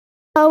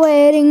A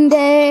wedding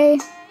day.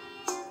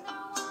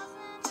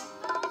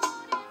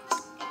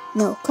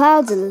 No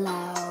clouds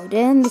allowed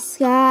in the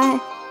sky.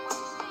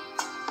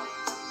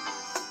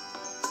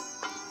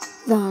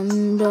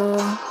 Thunder.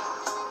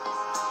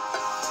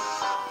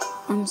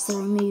 I'm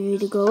sorry, maybe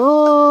to go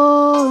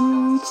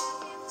on.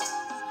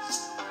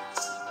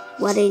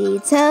 What did he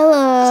tell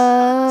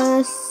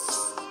us?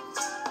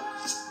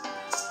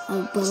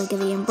 Oh, but look at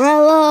the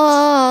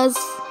umbrellas.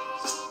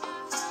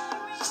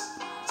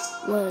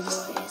 What do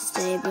I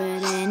say? But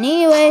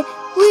anyway,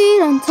 we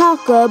don't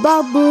talk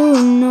about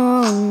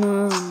Bruno,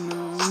 no,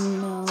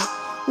 no.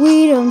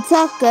 We don't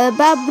talk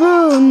about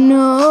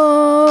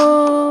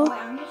Bruno.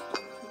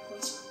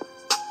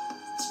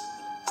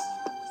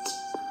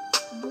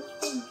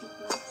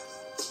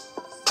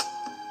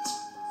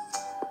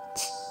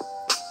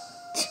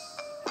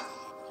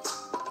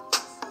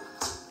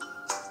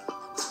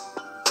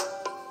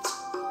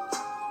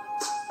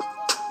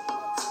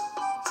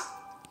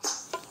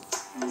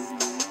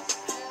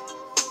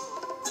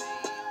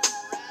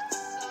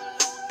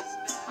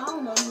 I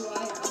don't know who I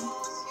am.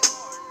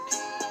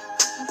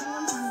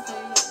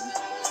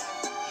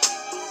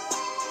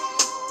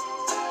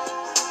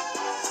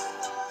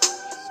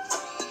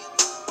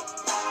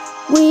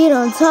 We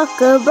don't talk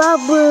about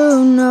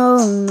Bruno,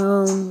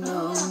 no,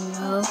 no,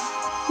 no.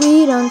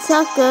 We don't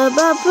talk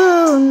about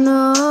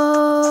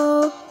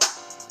Bruno.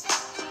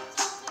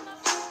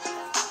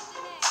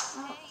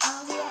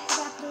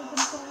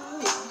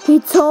 He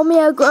told me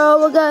I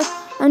grow a guy,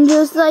 and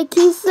just like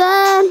he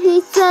said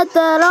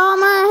that all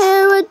my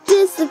hair would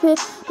disappear.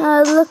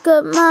 Now look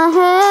at my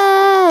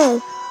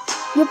head.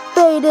 Your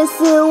fate is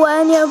sealed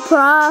when your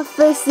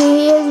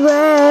prophecy is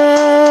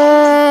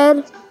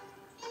read.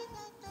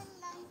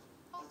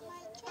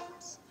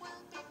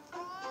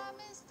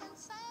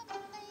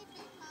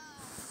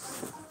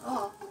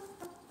 Oh.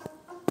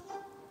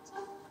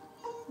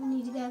 We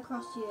need to get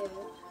across here.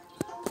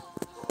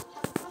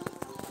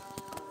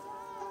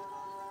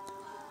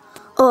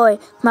 Oi,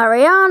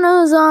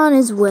 Mariano's on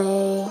his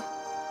way.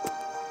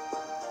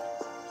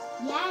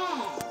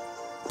 Yeah.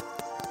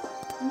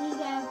 We need to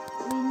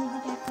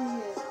get through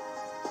here.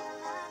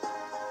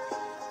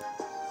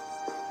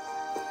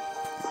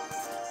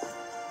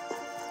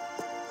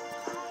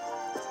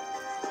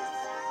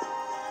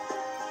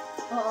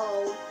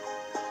 Uh-oh.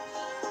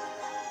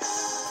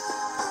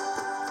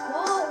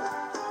 Whoa.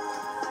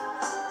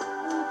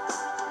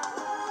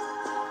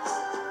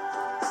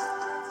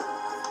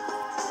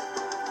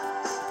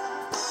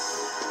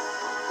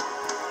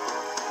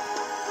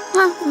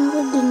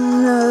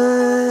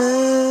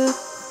 Dinner.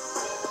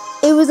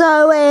 It was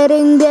our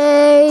wedding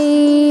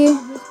day.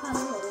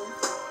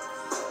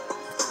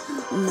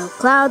 No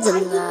clouds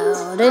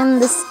allowed in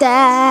the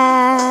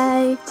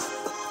sky.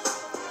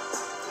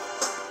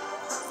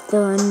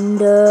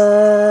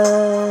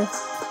 Thunder.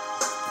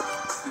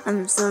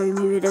 I'm sorry,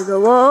 maybe to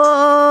go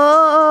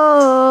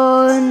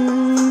on.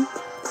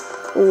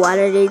 What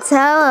did he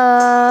tell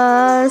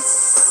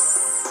us?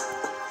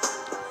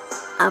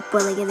 Up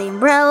with the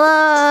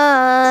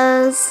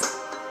umbrellas.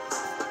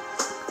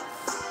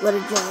 What a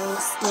joy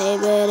stay,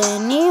 but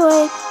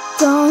anyway,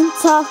 don't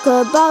talk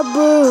about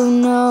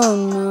Bruno,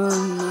 no,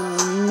 no,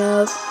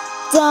 no.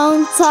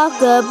 Don't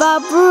talk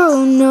about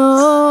Bruno.